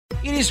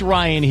It is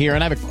Ryan here,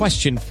 and I have a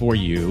question for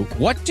you.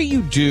 What do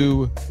you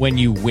do when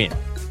you win?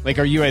 Like,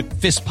 are you a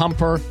fist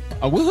pumper,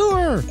 a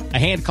woohooer, a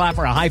hand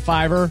clapper, a high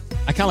fiver?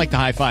 I kind of like the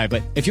high five,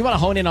 but if you want to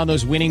hone in on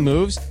those winning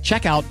moves,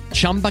 check out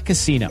Chumba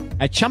Casino.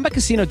 At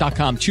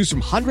ChumbaCasino.com, choose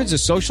from hundreds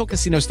of social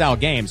casino-style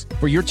games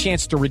for your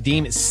chance to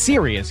redeem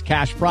serious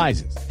cash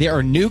prizes. There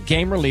are new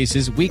game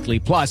releases weekly,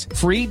 plus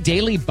free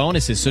daily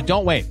bonuses, so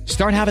don't wait.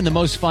 Start having the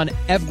most fun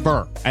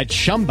ever at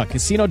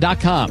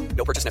ChumbaCasino.com.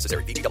 No purchase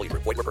necessary. VGW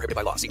Group. Void where prohibited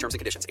by law. See terms and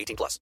conditions.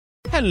 18+.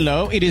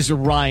 Hello, it is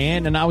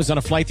Ryan, and I was on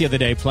a flight the other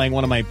day playing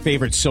one of my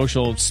favorite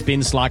social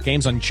spin slot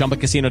games on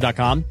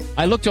ChumbaCasino.com.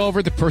 I looked over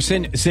at the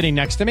person sitting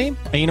next to me,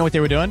 and you know what they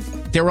were doing?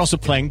 They were also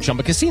playing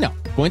Chumba Casino.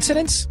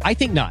 Coincidence? I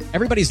think not.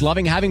 Everybody's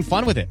loving having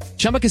fun with it.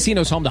 Chumba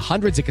Casino is home to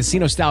hundreds of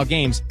casino-style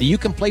games that you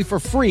can play for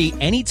free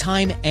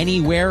anytime,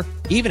 anywhere,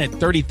 even at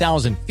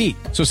 30,000 feet.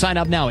 So sign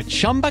up now at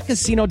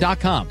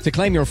ChumbaCasino.com to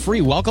claim your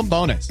free welcome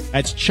bonus.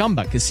 That's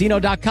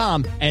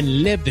ChumbaCasino.com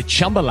and live the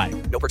Chumba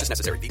life. No purchase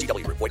necessary.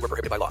 VGW Group. Void where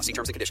prohibited by law. See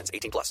terms and conditions.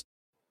 18+.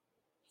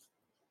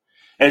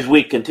 As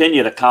we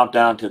continue to count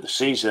down to the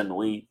season,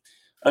 we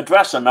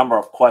address a number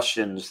of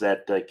questions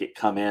that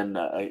come in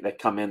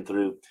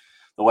through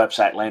the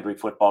website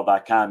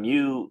LandryFootball.com.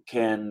 You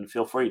can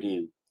feel free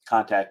to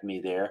contact me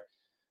there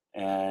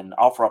and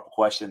offer up a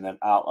question that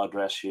I'll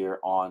address here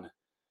on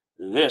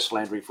this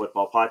Landry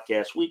Football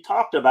Podcast. We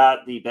talked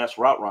about the best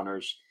route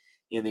runners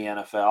in the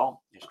NFL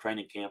as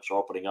training camps are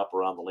opening up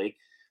around the league.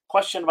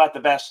 Question about the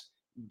best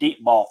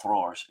deep ball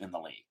throwers in the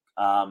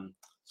league.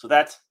 So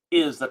that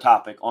is the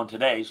topic on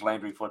today's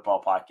Landry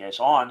Football Podcast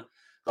on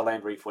the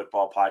Landry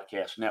Football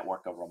Podcast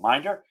Network. A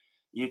reminder,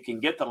 you can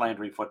get the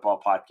Landry Football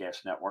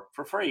Podcast Network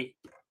for free.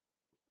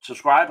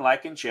 Subscribe,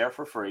 like, and share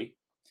for free.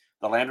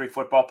 The Landry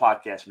Football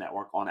Podcast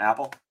Network on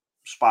Apple,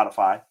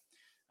 Spotify,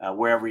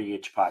 wherever you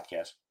get your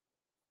podcast.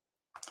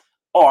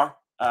 Or,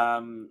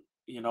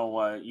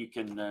 you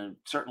can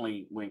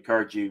certainly, we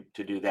encourage you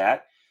to do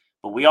that.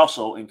 But we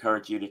also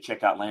encourage you to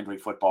check out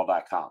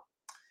LandryFootball.com.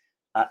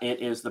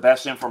 It is the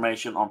best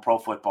information on pro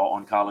football,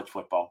 on college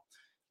football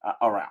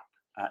around.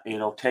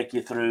 It'll take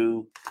you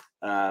through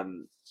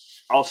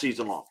all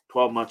season long,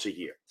 12 months a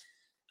year.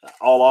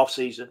 All off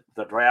season,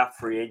 the draft,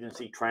 free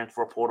agency,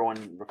 transfer portal,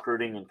 and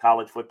recruiting in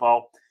college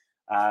football.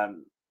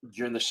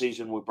 During the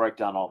season, we break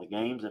down all the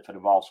games. If it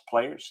involves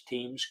players,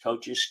 teams,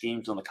 coaches,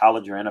 schemes on the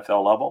college or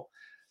NFL level,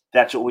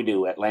 that's what we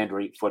do at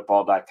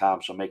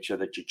LandryFootball.com. So make sure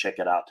that you check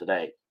it out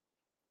today.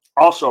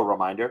 Also a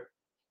reminder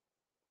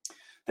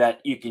that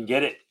you can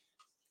get it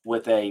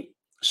with a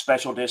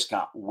special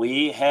discount.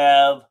 We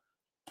have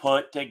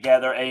put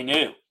together a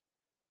new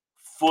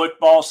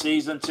football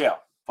season sale.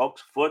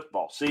 Folks,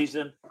 football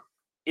season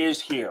is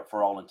here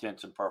for all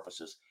intents and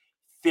purposes.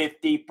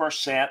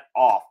 50%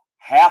 off,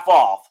 half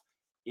off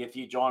if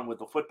you join with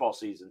the football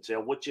season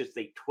sale, which is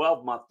the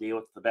 12-month deal.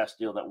 It's the best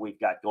deal that we've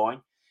got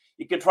going.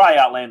 You can try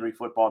out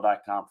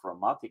LandryFootball.com for a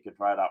month. You can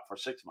try it out for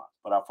 6 months.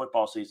 But our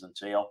football season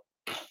sale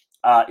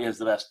is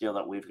the best deal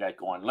that we've got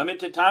going.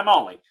 Limited time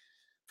only.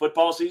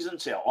 Football season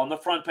sale on the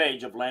front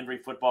page of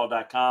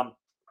LandryFootball.com.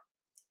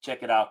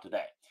 Check it out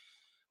today.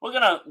 We're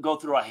going to go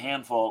through a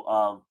handful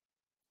of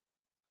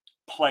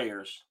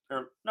players. There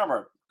are a number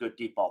of good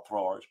deep ball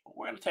throwers, but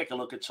we're going to take a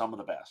look at some of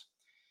the best.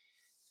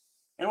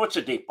 And what's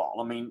a deep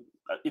ball? I mean,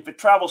 if it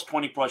travels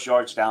 20-plus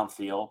yards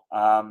downfield,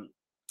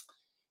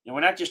 we're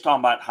not just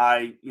talking about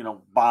high,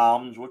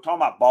 bombs. We're talking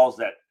about balls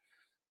that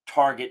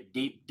target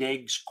deep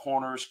digs,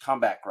 corners,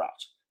 comeback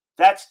routes.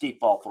 That's deep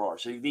ball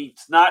throwers. So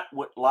it's not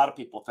what a lot of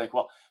people think,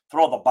 well,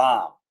 throw the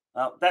bomb.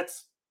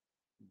 That's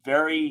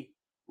very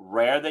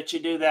rare that you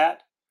do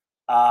that.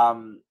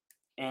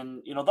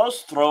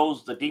 Those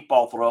throws, the deep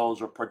ball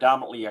throws, will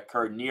predominantly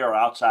occur near or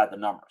outside the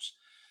numbers.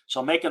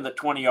 So making the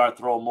 20-yard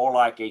throw more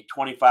like a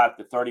 25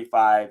 to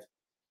 35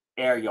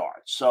 air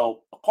yards.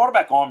 So a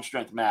quarterback arm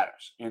strength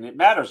matters, and it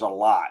matters a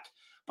lot,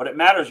 but it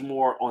matters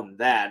more on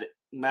that. It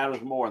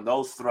matters more in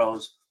those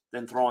throws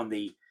than throwing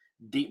the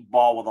deep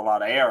ball with a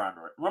lot of air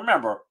under it.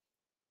 Remember,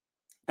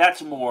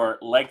 that's more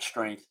leg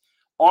strength.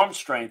 Arm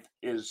strength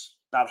is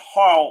not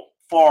how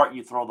far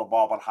you throw the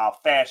ball, but how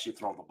fast you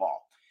throw the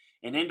ball,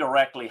 and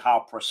indirectly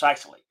how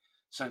precisely,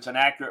 since an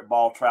accurate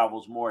ball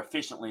travels more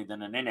efficiently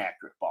than an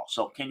inaccurate ball.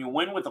 So can you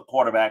win with a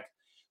quarterback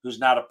who's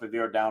not a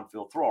severe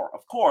downfield thrower?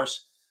 Of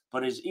course,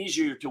 but it's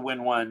easier to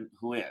win one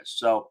who is.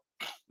 So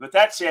with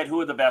that said,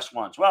 who are the best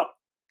ones? Well,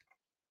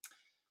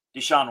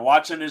 Deshaun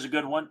Watson is a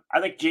good one.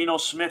 I think Geno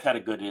Smith had a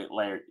good hit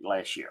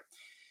last year.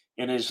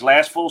 In his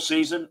last full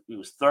season, he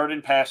was third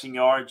in passing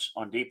yards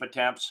on deep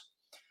attempts.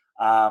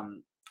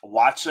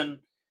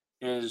 Watson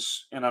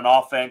is in an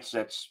offense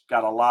that's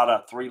got a lot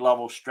of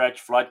three-level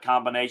stretch flood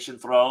combination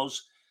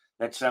throws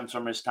that stems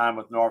from his time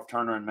with Norv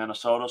Turner in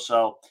Minnesota.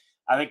 So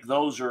I think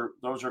those are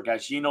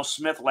guys. Geno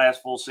Smith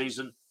last full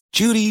season.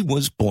 Judy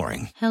was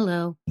boring.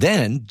 Hello.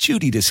 Then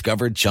Judy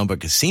discovered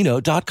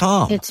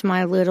ChumbaCasino.com. It's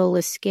my little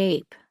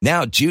escape.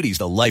 Now Judy's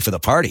the life of the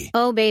party.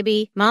 Oh,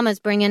 baby,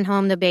 mama's bringing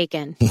home the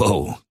bacon.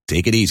 Whoa,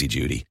 take it easy,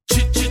 Judy.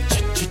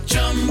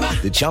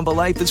 The Chumba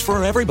life is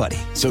for everybody.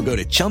 So go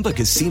to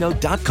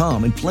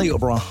ChumbaCasino.com and play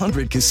over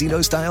 100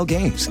 casino-style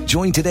games.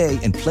 Join today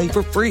and play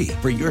for free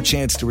for your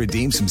chance to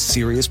redeem some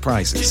serious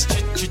prizes.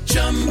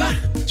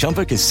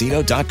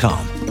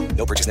 ChumbaCasino.com.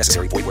 No purchase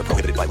necessary. Void where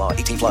prohibited by law.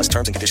 18 plus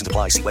terms and conditions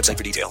apply. See website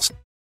for details.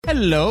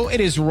 Hello,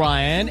 it is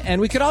Ryan, and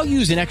we could all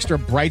use an extra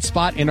bright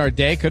spot in our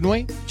day, couldn't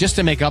we? Just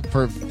to make up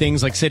for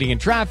things like sitting in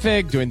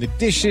traffic, doing the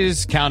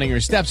dishes, counting your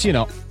steps, you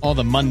know, all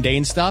the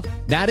mundane stuff.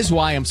 That is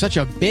why I'm such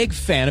a big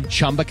fan of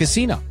Chumba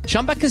Casino.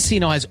 Chumba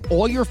Casino has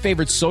all your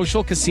favorite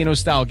social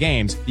casino-style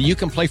games that you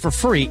can play for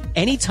free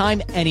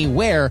anytime,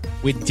 anywhere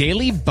with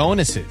daily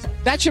bonuses.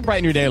 That should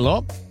brighten your day a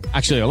little.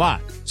 Actually, a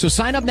lot. So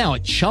sign up now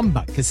at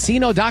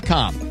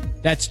ChumbaCasino.com.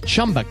 That's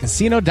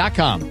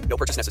ChumbaCasino.com. No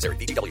purchase necessary.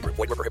 VGW Group.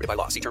 Void where prohibited by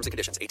law. See terms and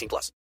conditions. 18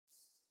 plus.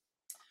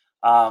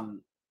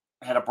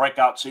 Had a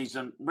breakout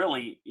season,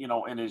 really, you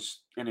know, in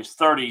his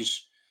 30s.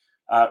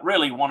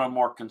 Really one of the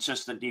more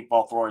consistent deep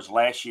ball throwers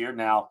last year.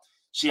 Now,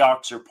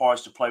 Seahawks are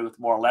poised to play with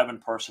more 11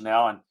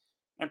 personnel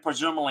and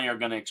presumably are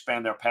going to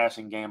expand their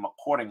passing game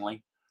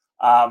accordingly.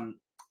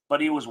 But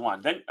he was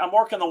one. Then I'm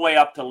working the way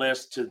up the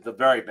list to the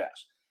very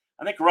best.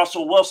 I think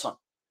Russell Wilson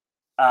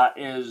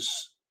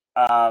is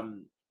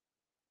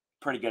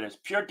pretty good. As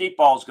pure deep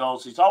balls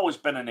goes, he's always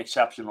been an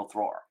exceptional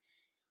thrower.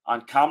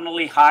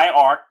 Uncommonly high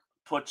arc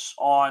he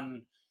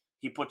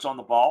puts on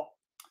the ball.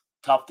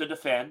 Tough to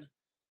defend.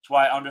 That's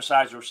why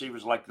undersized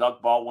receivers like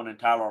Doug Baldwin and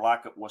Tyler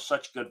Lockett was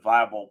such good,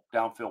 viable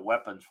downfield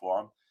weapons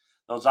for him.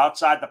 Those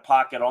outside the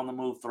pocket, on the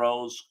move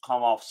throws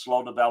come off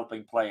slow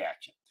developing play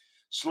action.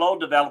 Slow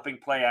developing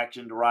play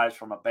action derives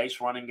from a base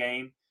running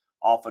game,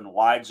 often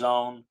wide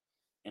zone.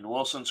 In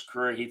Wilson's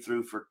career, he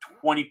threw for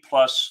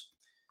 20-plus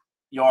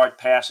yard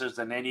passes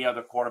than any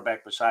other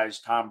quarterback besides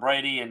Tom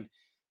Brady, and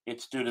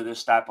it's due to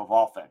this type of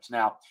offense.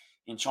 Now,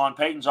 in Sean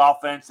Payton's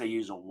offense, they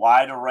use a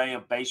wide array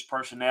of base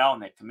personnel,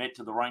 and they commit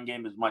to the run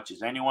game as much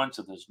as anyone,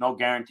 so there's no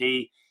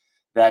guarantee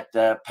that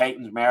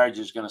Payton's marriage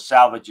is going to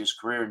salvage his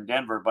career in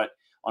Denver. But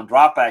on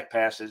dropback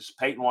passes,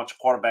 Payton wants a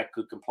quarterback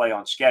who can play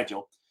on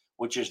schedule,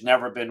 which has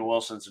never been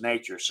Wilson's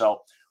nature.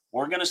 So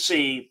we're going to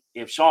see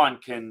if Sean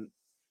can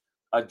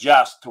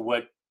adjust to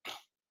what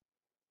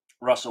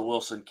Russell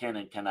Wilson can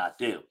and cannot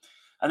do.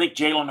 I think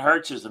Jalen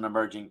Hurts is an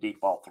emerging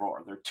deep ball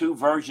thrower. There are two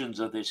versions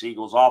of this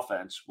Eagles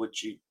offense,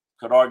 which you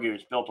could argue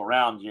is built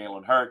around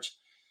Jalen Hurts.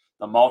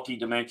 The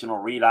multi-dimensional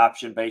read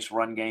option-based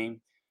run game,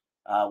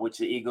 which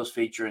the Eagles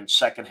feature in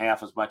second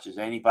half as much as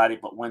anybody.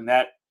 But when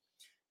that's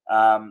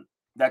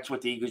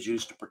what the Eagles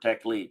use to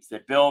protect leads. They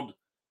build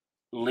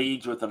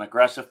leads with an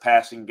aggressive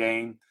passing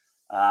game.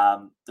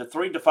 The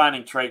three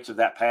defining traits of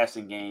that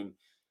passing game: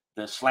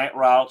 the slant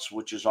routes,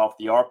 which is off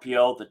the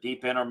RPO, the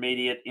deep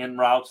intermediate in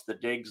routes, the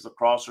digs, the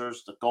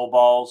crossers, the go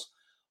balls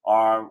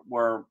are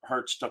where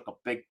Hurts took a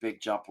big, big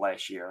jump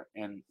last year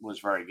and was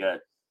very good.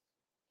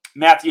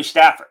 Matthew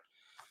Stafford.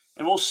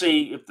 And we'll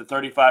see if the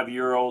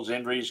 35-year-old's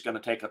injury is going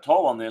to take a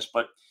toll on this,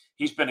 but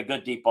he's been a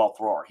good deep ball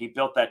thrower. He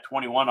built that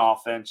 21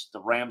 offense, the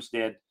Rams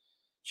did,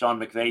 Sean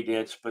McVay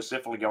did,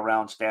 specifically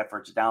around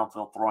Stafford's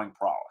downfield throwing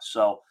prowess.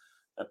 So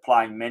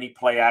applying many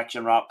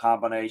play-action route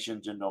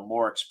combinations into a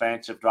more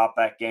expansive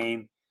drop-back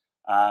game.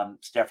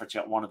 Stafford's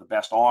got one of the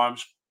best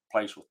arms,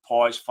 plays with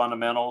poise,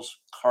 fundamentals,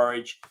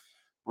 courage,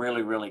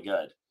 really, really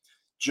good.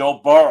 Joe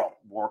Burrow,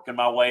 working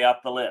my way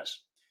up the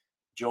list.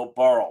 Joe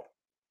Burrow.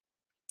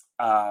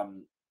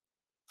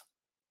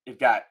 You've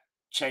got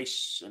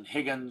Chase and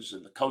Higgins,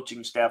 and the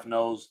coaching staff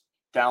knows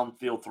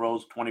downfield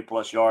throws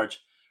 20-plus yards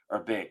are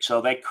big.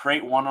 So they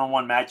create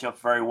one-on-one matchups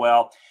very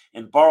well.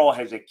 And Burrow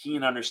has a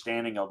keen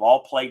understanding of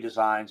all play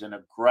designs and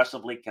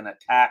aggressively can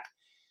attack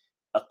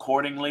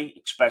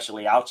accordingly,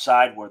 especially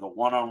outside where the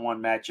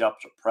one-on-one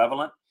matchups are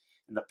prevalent.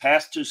 In the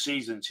past 2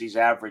 seasons, he's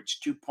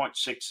averaged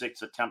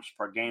 2.66 attempts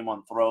per game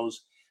on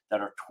throws that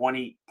are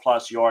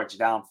 20-plus yards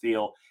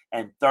downfield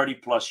and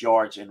 30-plus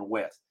yards in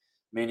width,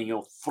 meaning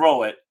he'll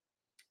throw it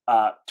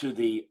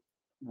to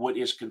what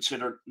is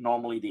considered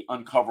normally the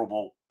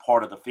uncoverable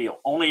part of the field.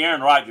 Only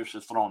Aaron Rodgers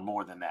has thrown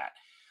more than that.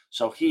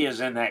 So he is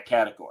in that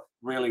category.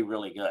 Really,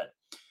 really good.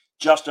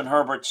 Justin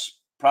Herbert's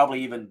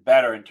probably even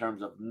better in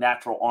terms of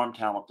natural arm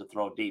talent to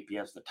throw deep. He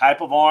has the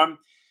type of arm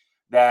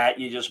that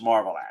you just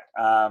marvel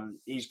at.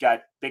 He's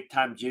got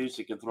big-time juice.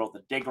 He can throw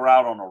the dig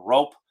route on a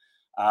rope.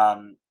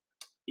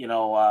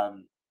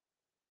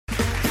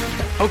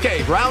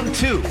 Okay, round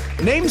 2.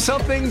 Name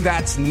something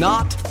that's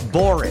not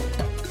boring.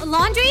 A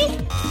laundry?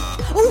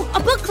 Ooh, a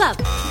book club.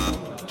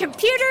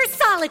 Computer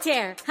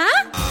solitaire,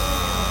 huh?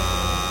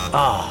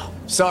 Ah,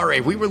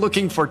 sorry, we were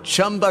looking for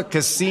Chumba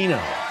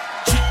Casino.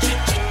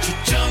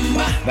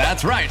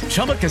 That's right,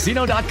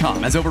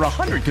 ChumbaCasino.com has over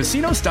 100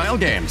 casino-style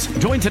games.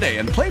 Join today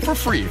and play for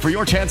free for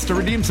your chance to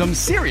redeem some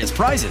serious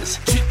prizes.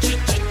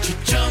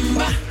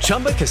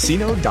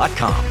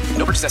 ChumbaCasino.com.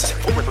 No purchase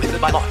necessary. Void where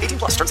prohibited by law. 18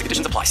 plus terms and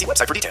conditions apply. See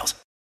website for details.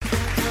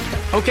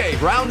 Okay,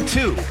 round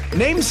 2.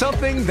 Name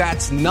something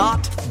that's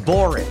not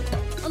boring.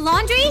 A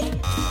laundry?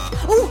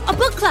 Ooh, a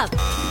book club.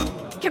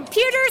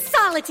 Computer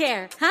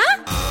solitaire,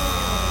 huh?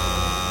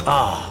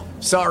 Ah,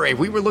 sorry,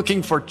 we were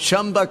looking for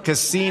Chumba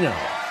Casino.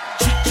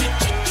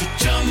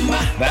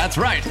 That's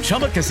right.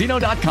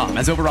 ChumbaCasino.com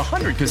has over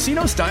 100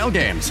 casino-style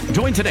games.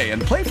 Join today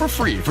and play for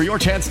free for your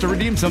chance to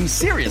redeem some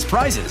serious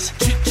prizes.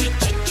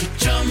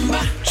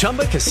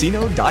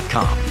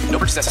 ChumbaCasino.com. No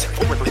purchase necessary.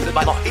 Void where prohibited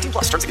by law. 18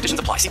 plus terms and conditions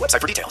apply. See website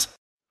for details.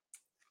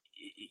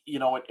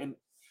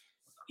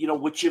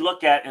 What you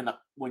look at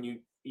when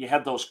you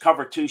have those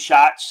cover two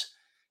shots,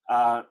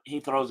 he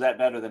throws that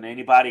better than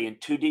anybody in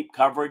two deep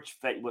coverage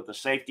with the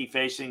safety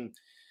facing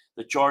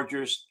the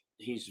Chargers.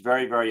 He's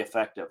very, very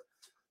effective.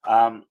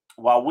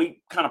 While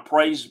we kind of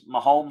praise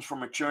Mahomes for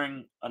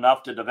maturing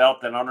enough to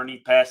develop that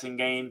underneath passing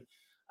game,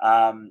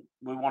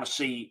 we want to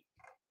see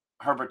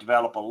Herbert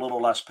develop a little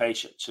less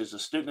patience. His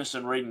astuteness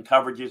in reading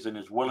coverages and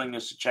his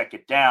willingness to check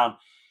it down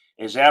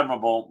is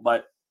admirable,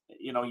 but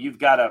you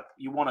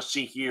want to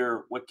see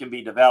here what can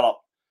be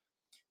developed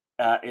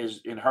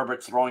is in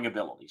Herbert's throwing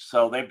abilities.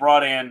 So they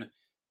brought in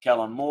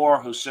Kellen Moore,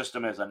 whose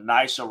system has a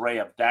nice array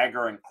of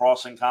dagger and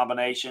crossing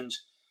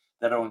combinations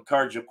that will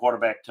encourage the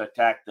quarterback to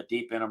attack the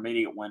deep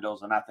intermediate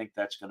windows, and I think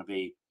that's going to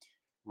be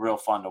real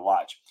fun to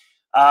watch.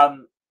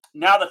 Now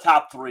the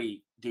top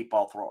three deep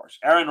ball throwers.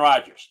 Aaron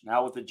Rodgers,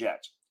 now with the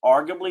Jets,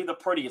 arguably the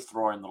prettiest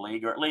thrower in the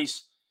league, or at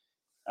least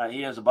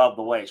he is above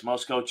the waist.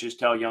 Most coaches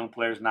tell young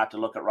players not to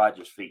look at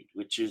Rodgers' feet,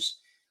 which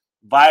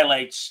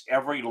violates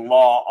every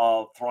law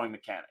of throwing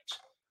mechanics.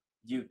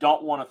 You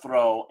don't want to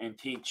throw and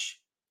teach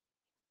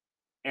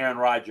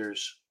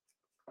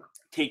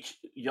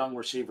young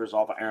receivers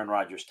off of Aaron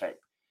Rodgers' tape,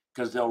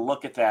 because they'll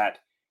look at that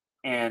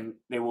and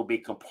they will be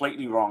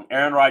completely wrong.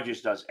 Aaron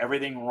Rodgers does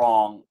everything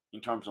wrong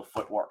in terms of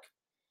footwork,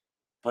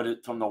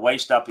 but from the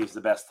waist up, he's the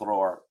best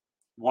thrower,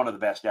 one of the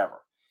best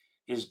ever.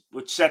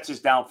 What sets his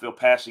downfield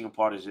passing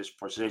apart is his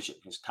precision.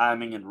 His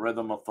timing and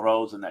rhythm of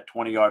throws in that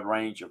 20-yard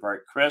range are very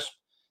crisp.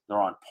 They're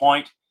on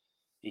point.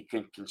 He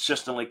can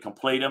consistently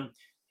complete them.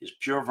 His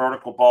pure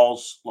vertical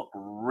balls look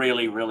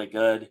really, really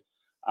good.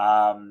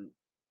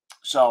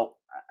 So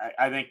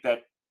I think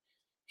that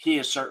he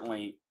is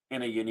certainly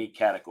in a unique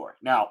category.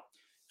 Now,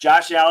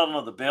 Josh Allen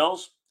of the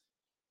Bills,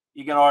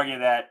 you can argue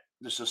that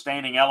the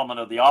sustaining element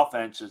of the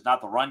offense is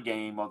not the run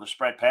game or the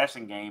spread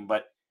passing game,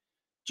 but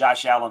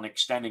Josh Allen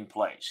extending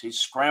plays. He's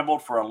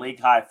scrambled for a league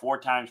high 4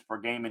 times per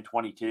game in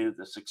 22.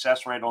 The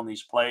success rate on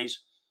these plays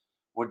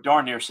were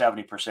darn near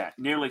 70%,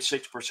 nearly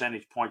 6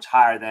 percentage points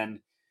higher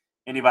than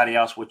anybody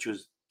else, which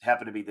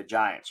happened to be the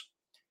Giants.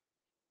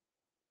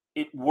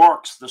 It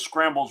works. The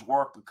scrambles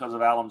work because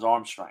of Allen's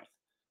arm strength.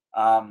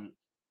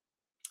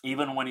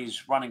 Even when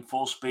he's running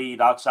full speed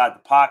outside the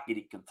pocket,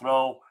 he can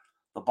throw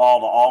the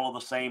ball to all of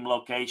the same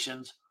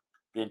locations.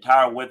 The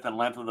entire width and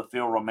length of the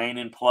field remain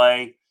in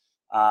play.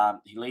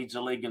 He leads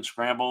the league in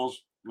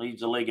scrambles, leads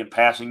the league in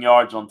passing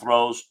yards on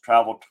throws,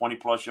 traveled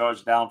 20-plus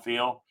yards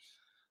downfield.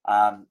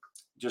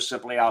 Just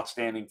simply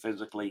outstanding,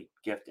 physically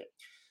gifted.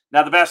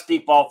 Now, the best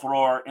deep ball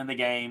thrower in the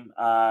game,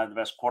 the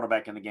best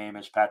quarterback in the game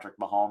is Patrick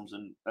Mahomes,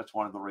 and that's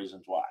one of the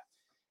reasons why.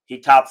 He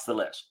tops the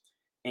list.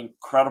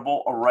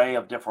 Incredible array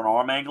of different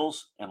arm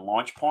angles and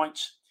launch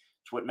points.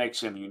 It's what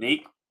makes him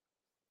unique.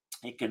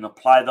 He can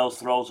apply those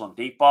throws on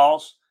deep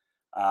balls.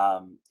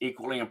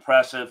 Equally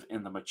impressive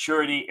in the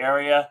maturity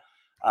area.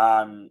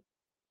 The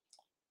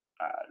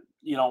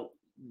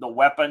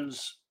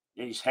weapons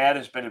he's had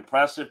has been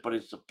impressive, but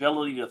his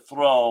ability to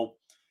throw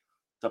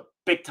the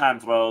big-time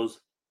throws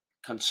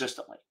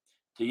consistently,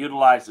 to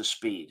utilize the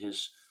speed,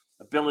 his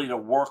ability to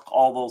work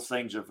all those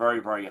things are very,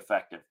 very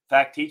effective. In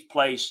fact, he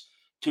plays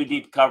 2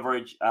 deep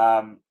coverage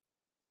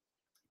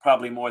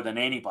probably more than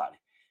anybody,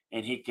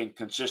 and he can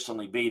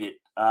consistently beat it.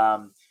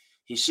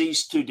 He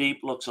sees 2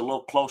 deep, looks a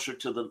little closer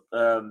to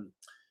the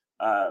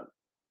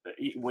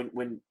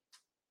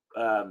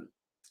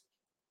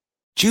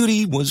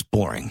Judy was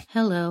boring.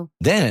 Hello.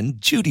 Then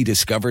Judy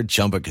discovered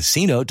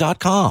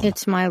ChumbaCasino.com.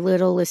 It's my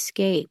little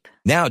escape.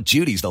 Now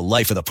Judy's the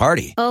life of the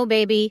party. Oh,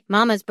 baby,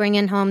 mama's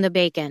bringing home the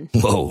bacon.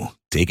 Whoa,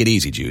 take it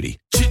easy, Judy.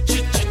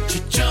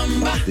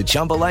 The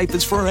Chumba life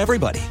is for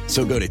everybody.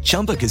 So go to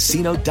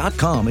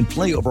ChumbaCasino.com and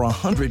play over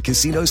 100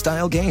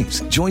 casino-style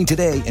games. Join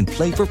today and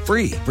play for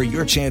free for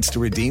your chance to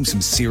redeem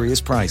some serious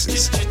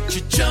prizes.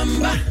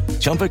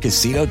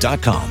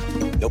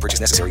 ChumbaCasino.com. No purchase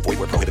necessary. Void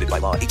where prohibited by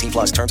law. 18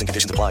 plus terms and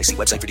conditions apply. See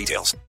website for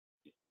details.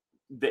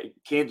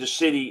 Kansas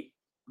City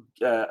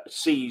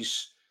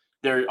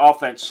their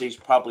offense sees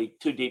probably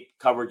 2 deep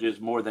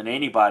coverages more than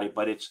anybody,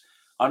 but its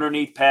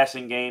underneath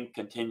passing game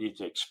continues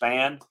to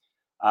expand.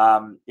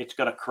 It's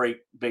going to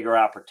create bigger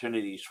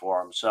opportunities for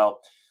him. So,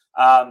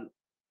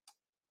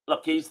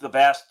 look, he's the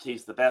best.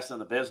 He's the best in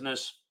the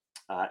business.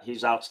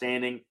 He's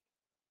outstanding.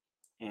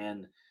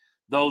 And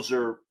those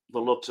are the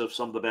looks of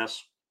some of the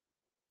best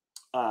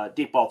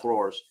deep ball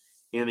throwers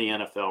in the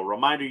NFL.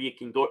 Reminder, you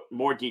can go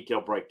more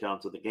detailed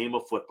breakdowns of the game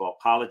of football,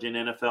 college and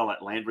NFL, at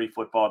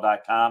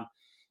LandryFootball.com.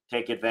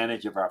 Take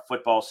advantage of our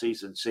football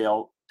season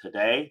sale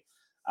today.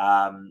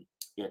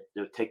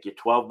 It'll take you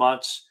 12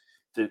 months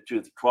through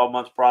the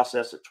 12-month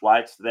process. It's why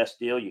it's the best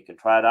deal. You can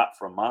try it out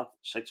for a month,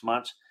 6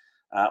 months,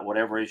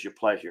 whatever is your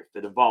pleasure.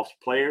 If it involves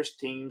players,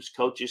 teams,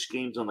 coaches,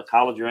 schemes on the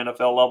college or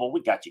NFL level,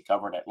 we got you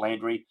covered at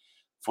Landry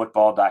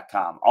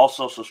LandryFootball.com.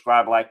 Also,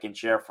 subscribe, like, and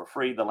share for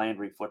free the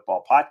Landry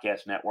Football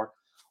Podcast Network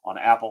on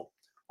Apple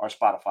or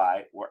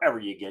Spotify, wherever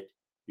you get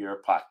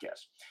your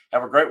podcasts.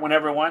 Have a great one,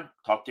 everyone.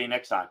 Talk to you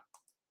next time.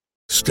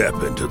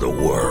 Step into the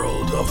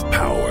world of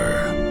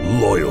power,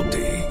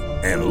 loyalty,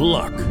 and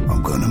luck.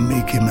 I'm going to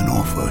make him an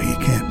offer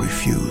he can't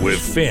refuse. With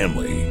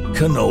family,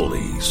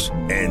 cannolis,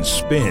 and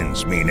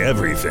spins mean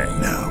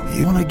everything. Now,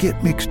 you want to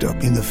get mixed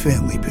up in the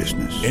family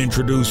business.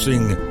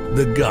 Introducing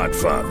The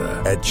Godfather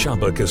at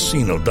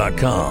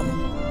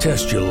ChumbaCasino.com.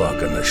 Test your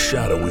luck in the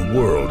shadowy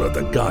world of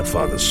The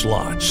Godfather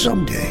slot.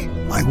 Someday,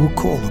 I will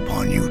call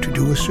upon you to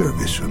do a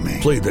service for me.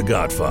 Play The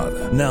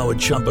Godfather now at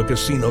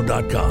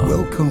ChumbaCasino.com.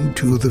 Welcome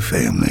to the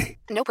family.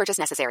 No purchase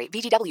necessary.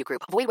 VGW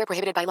Group. Void where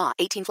prohibited by law.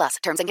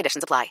 18+. Terms and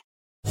conditions apply.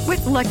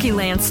 With Lucky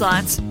Land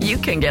Slots, you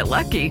can get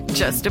lucky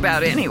just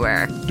about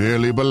anywhere.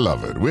 Dearly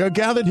beloved, we are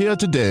gathered here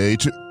today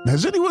to...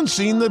 Has anyone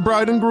seen the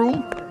bride and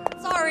groom?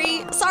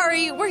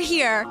 Sorry, we're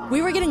here.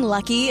 We were getting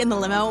lucky in the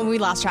limo and we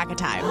lost track of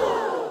time.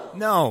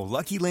 No,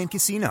 Lucky Land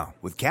Casino,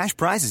 with cash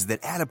prizes that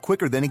add up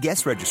quicker than a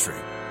guest registry.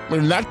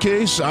 In that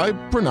case, I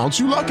pronounce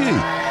you lucky.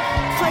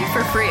 Play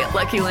for free at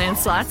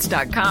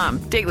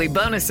LuckyLandSlots.com. Daily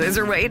bonuses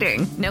are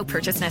waiting. No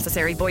purchase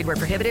necessary. Void where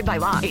prohibited by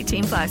law.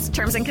 18+.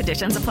 Terms and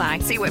conditions apply.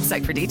 See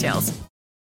website for details.